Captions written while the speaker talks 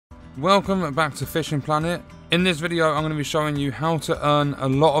Welcome back to Fishing Planet. In this video I'm going to be showing you how to earn a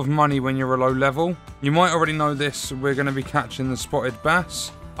lot of money when you're a low level. You might already know this, we're going to be catching the spotted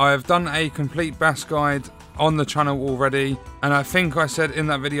bass. I have done a complete bass guide on the channel already, and I think I said in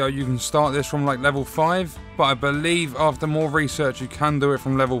that video you can start this from like level 5, but I believe after more research you can do it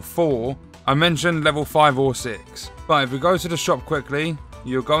from level 4. I mentioned level 5 or 6, but if we go to the shop quickly,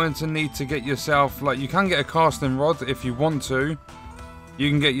 you're going to need to get yourself, like, you can get a casting rod if you want to. You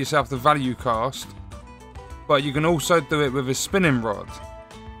can get yourself the value cast, but you can also do it with a spinning rod.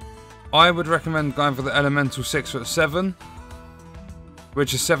 I would recommend going for the elemental 6'7",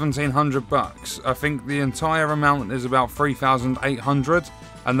 which is 1,700 bucks. I think the entire amount is about 3,800,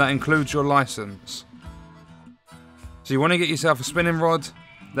 and that includes your license. So you want to get yourself a spinning rod,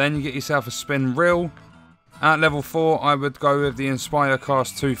 then you get yourself a spin reel. At level 4 I would go with the Inspire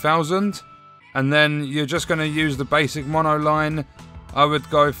Cast 2000, and then you're just going to use the basic mono line. I would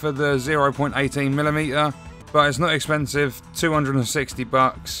go for the 0.18mm, but it's not expensive, 260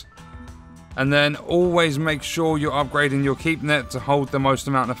 bucks. And then always make sure you're upgrading your keep net to hold the most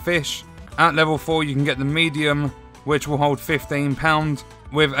amount of fish. At level 4 you can get the medium, which will hold 15 pounds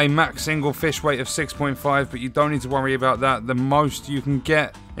with a max single fish weight of 6.5, but you don't need to worry about that. The most you can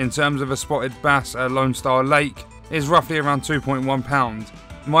get in terms of a spotted bass at Lone Star Lake is roughly around 2.1 pounds.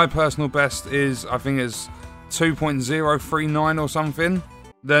 My personal best is, I think, is 2.039 or something.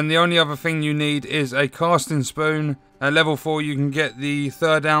 Then the only other thing you need is a casting spoon. At level 4 you can get the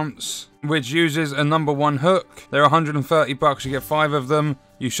 3rd ounce, which uses a number 1 hook. They're 130 bucks, you get 5 of them.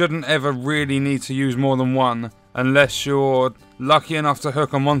 You shouldn't ever really need to use more than one unless you're lucky enough to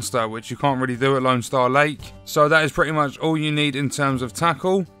hook a monster, which you can't really do at Lone Star Lake. So that is pretty much all you need in terms of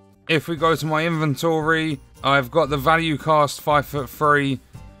tackle. If we go to my inventory, I've got the value cast 5'3",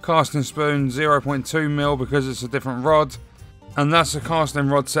 casting spoon 0.2mm because it's a different rod, and that's a casting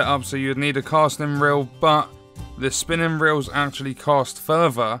rod setup, so you'd need a casting reel, but the spinning reels actually cast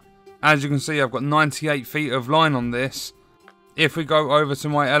further. As you can see, I've got 98 feet of line on this. If we go over to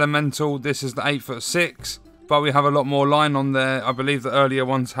my elemental, this is the 8'6", but we have a lot more line on there. I believe the earlier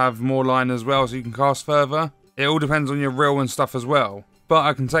ones have more line as well, so you can cast further. It all depends on your reel and stuff as well. But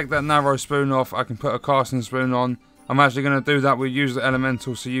I can take that narrow spoon off, I can put a casting spoon on. I'm actually going to do that with Use the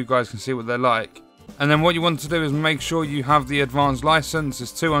Elemental so you guys can see what they're like. And then what you want to do is make sure you have the advanced license.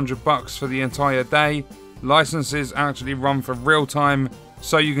 It's 200 bucks for the entire day. Licenses actually run for real time,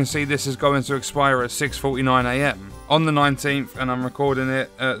 so you can see this is going to expire at 6:49 AM on the 19th, and I'm recording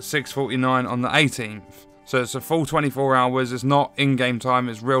it at 6:49 on the 18th. So it's a full 24 hours, it's not in-game time,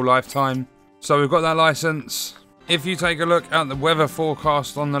 it's real life time. So we've got that license. If you take a look at the weather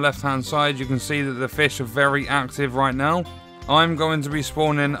forecast on the left hand side, you can see that the fish are very active right now. I'm going to be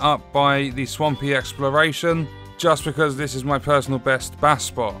spawning up by the Swampy Exploration, just because this is my personal best bass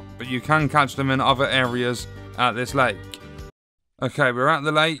spot, but you can catch them in other areas at this lake. Okay, we're at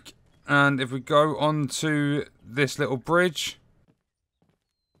the lake, and if we go on to this little bridge,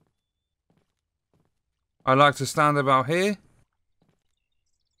 I like to stand about here.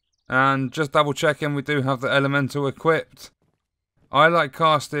 And just double checking, we do have the elemental equipped. I like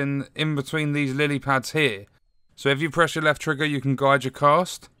casting in between these lily pads here. So if you press your left trigger, you can guide your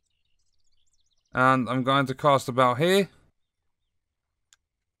cast. And I'm going to cast about here.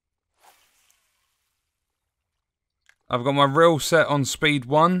 I've got my reel set on speed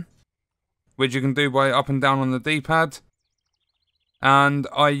 1, which you can do by up and down on the D-pad. And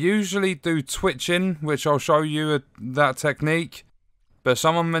I usually do twitching, which I'll show you that technique. But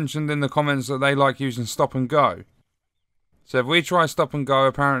someone mentioned in the comments that they like using stop and go. So if we try stop and go,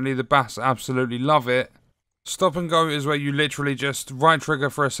 apparently the bass absolutely love it. Stop and go is where you literally just right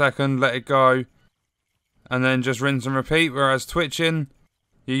trigger for a second, let it go, and then just rinse and repeat. Whereas twitching,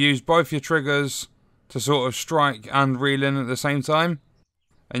 you use both your triggers to sort of strike and reel in at the same time.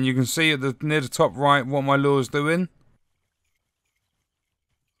 And you can see at near the top right what my lure's doing.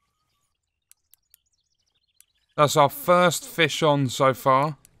 That's our first fish on so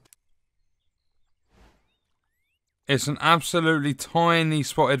far. It's an absolutely tiny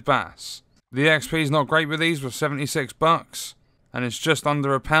spotted bass. The XP is not great with these, with 76 bucks, and it's just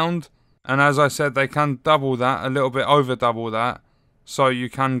under £1. And as I said, they can double that, a little bit over double that, so you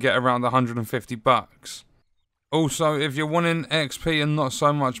can get around 150 bucks. Also, if you're wanting XP and not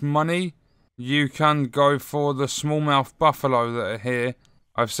so much money, you can go for the smallmouth buffalo that are here.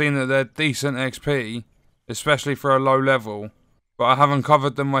 I've seen that they're decent XP, especially for a low level, but I haven't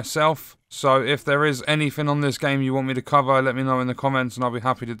covered them myself. So if there is anything on this game you want me to cover, let me know in the comments and I'll be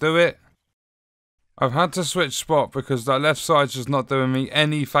happy to do it. I've had to switch spot because that left side's just not doing me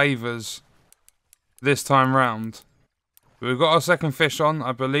any favours this time round. We've got our second fish on.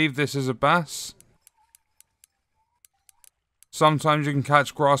 I believe this is a bass. Sometimes you can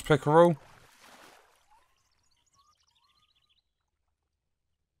catch grass pickerel.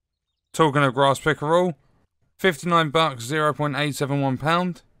 Talking of grass pickerel, 59 bucks, 0.871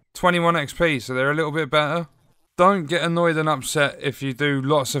 pound, 21 XP, so they're a little bit better. Don't get annoyed and upset if you do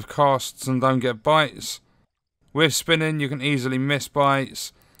lots of casts and don't get bites. With spinning, you can easily miss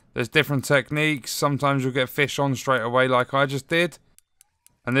bites. There's different techniques. Sometimes you'll get fish on straight away like I just did.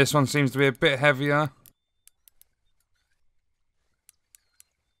 And this one seems to be a bit heavier.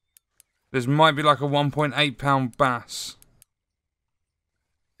 This might be like a 1.8 pound bass.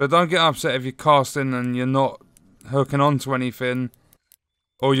 But don't get upset if you're casting and you're not hooking onto anything.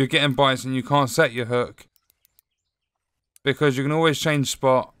 Or you're getting bites and you can't set your hook. Because you can always change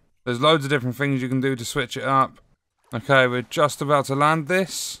spot. There's loads of different things you can do to switch it up. Okay, we're just about to land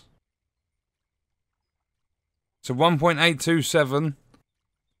this. So 1.827,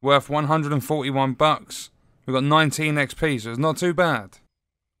 worth 141 bucks. We've got 19 XP, so it's not too bad.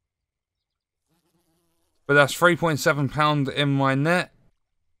 But that's 3.7 pound in my net.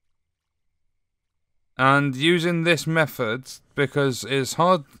 And using this method, because it's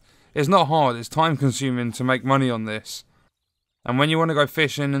hard, it's not hard, it's time consuming to make money on this. And when you want to go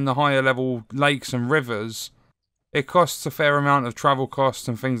fishing in the higher level lakes and rivers, it costs a fair amount of travel costs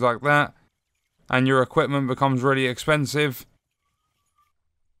and things like that. And your equipment becomes really expensive.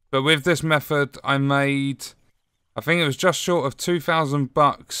 But with this method, I made, I think it was just short of 2,000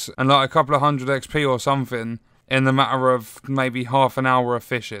 bucks and like a couple of hundred XP or something in the matter of maybe half an hour of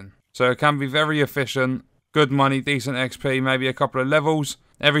fishing. So it can be very efficient, good money, decent XP, maybe a couple of levels.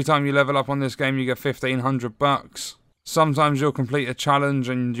 Every time you level up on this game, you get 1,500 bucks. Sometimes you'll complete a challenge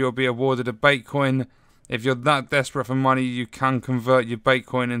and you'll be awarded a bait coin. If you're that desperate for money, you can convert your bait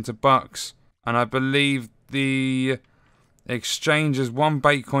coin into bucks. And I believe the exchange is 1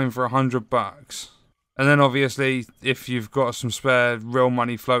 bait coin for 100 bucks. And then obviously, if you've got some spare real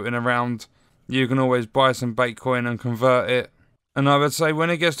money floating around, you can always buy some bait coin and convert it. And I would say when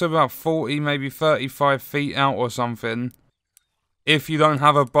it gets to about 40, maybe 35 feet out or something, if you don't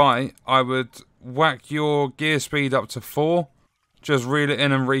have a bite, I would whack your gear speed up to 4. Just reel it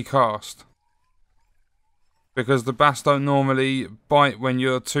in and recast. Because the bass don't normally bite when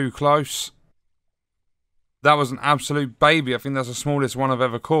you're too close. That was an absolute baby. I think that's the smallest one I've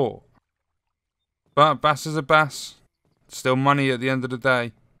ever caught. But bass is a bass. Still money at the end of the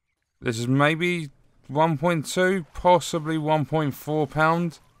day. This is maybe 1.2, possibly 1.4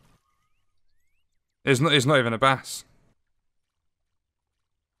 pound. It's not even a bass.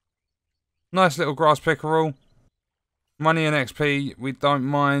 Nice little grass pickerel. Money and XP, we don't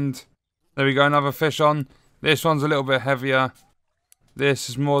mind. There we go, another fish on. This one's a little bit heavier. This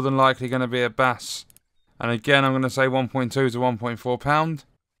is more than likely going to be a bass. And again, I'm going to say 1.2 to 1.4 pound.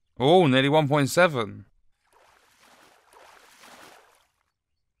 Oh, nearly 1.7.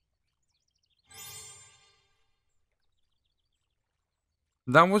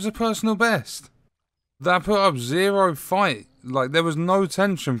 That was a personal best. That put up 0 fight. Like, there was no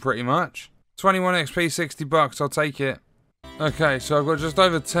tension pretty much. 21 XP, 60 bucks, I'll take it. Okay, so I've got just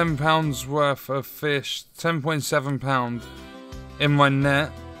over 10 pounds worth of fish, 10.7 pound in my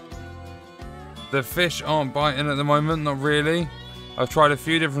net. The fish aren't biting at the moment, not really. I've tried a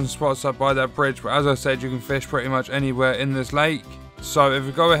few different spots up by that bridge, but as I said, you can fish pretty much anywhere in this lake. So if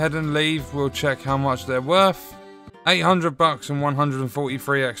we go ahead and leave, we'll check how much they're worth. 800 bucks and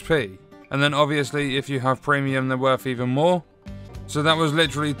 143 XP. And then obviously if you have premium, they're worth even more. So that was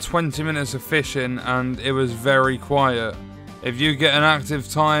literally 20 minutes of fishing and it was very quiet. If you get an active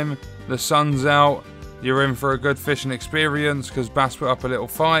time, the sun's out, you're in for a good fishing experience because bass put up a little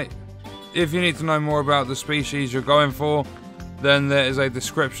fight. If you need to know more about the species you're going for, then there is a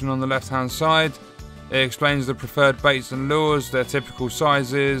description on the left hand side. It explains the preferred baits and lures, their typical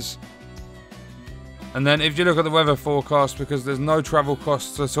sizes. And then if you look at the weather forecast, because there's no travel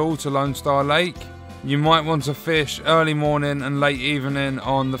costs at all to Lone Star Lake, you might want to fish early morning and late evening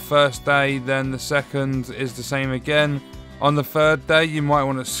on the first day, then the second is the same again. On the third day, you might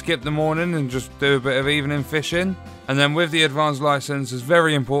want to skip the morning and just do a bit of evening fishing. And then with the advanced license, it's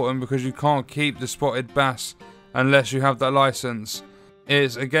very important because you can't keep the spotted bass unless you have that license.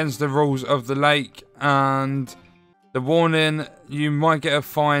 It's against the rules of the lake, and the warning, you might get a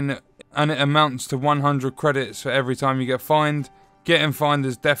fine and it amounts to 100 credits for every time you get fined. Getting fined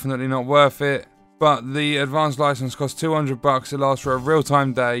is definitely not worth it. But the advanced license costs 200 bucks. It lasts for a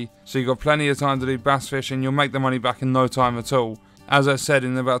real-time day, so you've got plenty of time to do bass fishing. You'll make the money back in no time at all. As I said,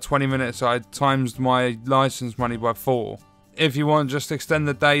 in about 20 minutes, I times my license money by 4. If you want, just extend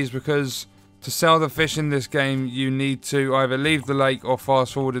the days because To sell the fish in this game, you need to either leave the lake or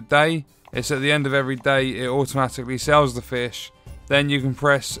fast forward a day. It's at the end of every day, it automatically sells the fish. Then you can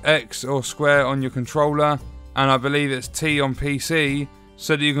press X or square on your controller, and I believe it's T on PC,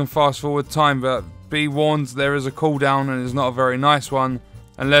 so that you can fast forward time, but be warned, there is a cooldown and it's not a very nice one,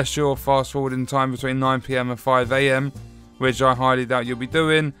 unless you're fast forwarding time between 9 PM and 5 AM, which I highly doubt you'll be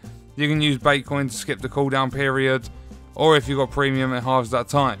doing. You can use Baitcoin to skip the cooldown period, or if you've got premium, it halves that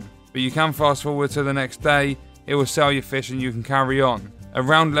time. But you can fast forward to the next day, it will sell your fish and you can carry on.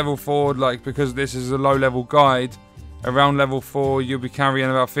 Around level 4, because this is a low level guide, around level 4 you'll be carrying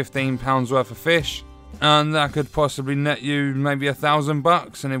about £15 worth of fish, and that could possibly net you maybe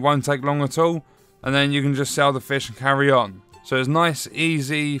 $1,000, and it won't take long at all, and then you can just sell the fish and carry on. So it's nice,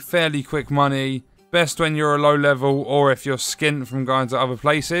 easy, fairly quick money, best when you're a low level or if you're skint from going to other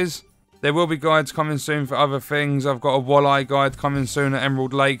places. There will be guides coming soon for other things. I've got a walleye guide coming soon at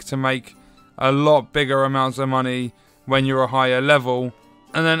Emerald Lake to make a lot bigger amounts of money when you're a higher level.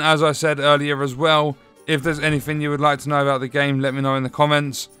 And then, as I said earlier as well, if there's anything you would like to know about the game, let me know in the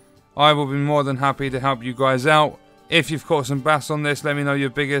comments. I will be more than happy to help you guys out. If you've caught some bass on this, let me know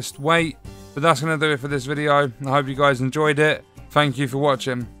your biggest weight. But that's going to do it for this video. I hope you guys enjoyed it. Thank you for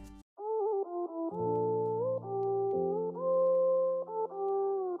watching.